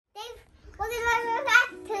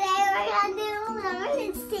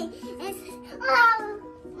dancing. It's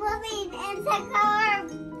moving and check our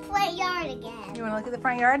front yard again. You want to look at the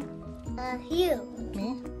front yard? You.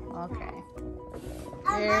 Me? Okay.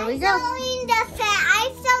 There we go. Showing the fan.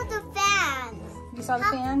 I saw the fans. You saw the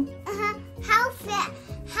fan? How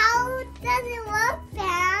does it look,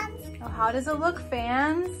 fans? Oh, how does it look,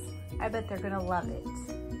 fans? I bet they're gonna love it.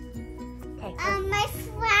 Okay. My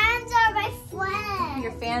friends are my friends.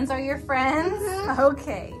 Your fans are your friends?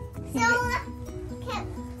 Okay. So,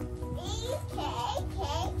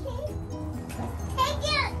 take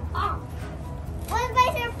it off. What's my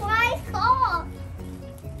surprise call?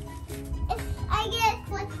 If I get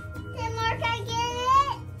question mark, I get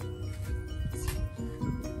it?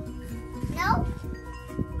 No?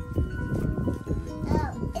 Oh,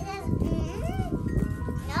 it says,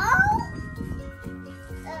 no?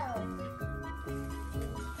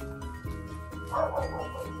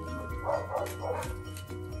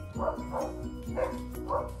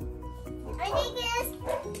 I think it's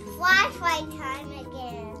flashlight time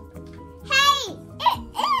again. Hey, it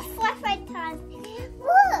is flashlight time.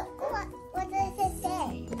 Look, what does it say?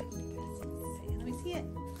 Let me see it.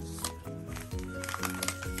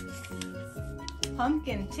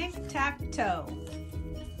 Pumpkin tic-tac-toe.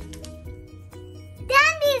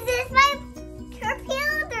 Daddy, this is my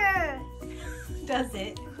computer. Does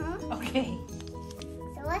it? Okay.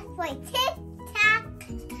 So let's play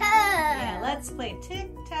tic-tac-toe. Yeah, let's play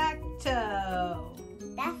tic-tac-toe.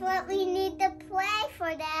 That's what we need to play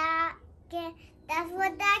for that game. That's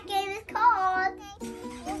what that game is called.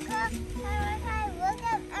 Look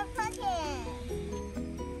up a pumpkin.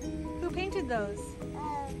 Who painted those?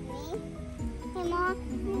 Me. Hey, Mom,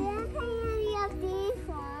 we don't have these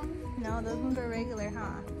ones. No, those ones are regular,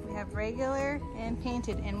 huh? We have regular and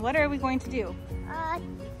painted. And what are we going to do?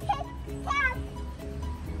 Tic-tac.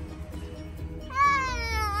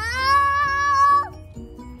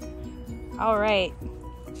 All right,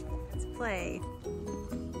 let's play.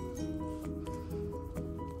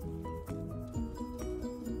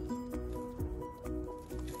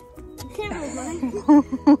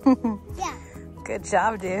 Yeah. Good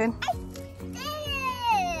job, dude. I did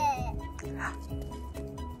it.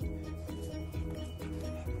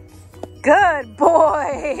 Good boy.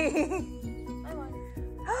 I won.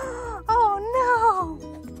 Oh no.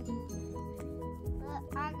 But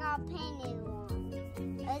I got painted one.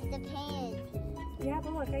 It's the painted. Yeah,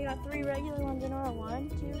 but look, I got 3 regular ones in a row. 1,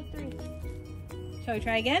 2, 3. Shall we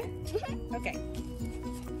try again? Okay.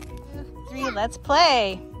 3, let's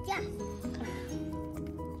play. Yeah.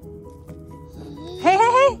 Hey,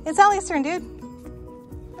 it's Ollie's turn, dude.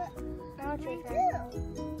 Now it's your Me turn. too.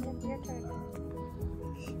 Yep, your turn.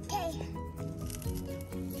 Okay.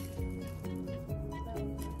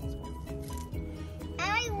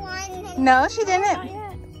 I won. No, she Not didn't. yet.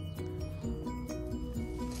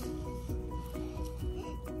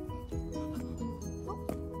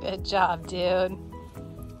 Good job, dude.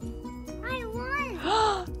 I won.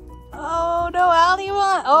 Oh, no, Allie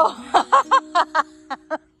won. Oh.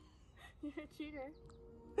 You're a cheater.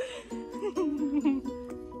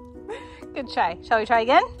 Good try. Shall we try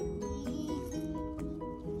again?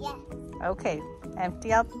 Yeah. Okay.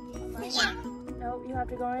 Empty up. Yeah. No, you have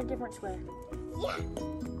to go in a different square. Yeah.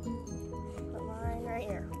 Put mine right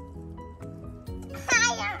here.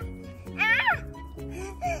 Higher. Ah.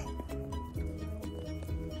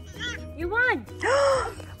 You won!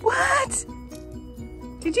 What?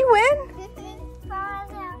 Did you win?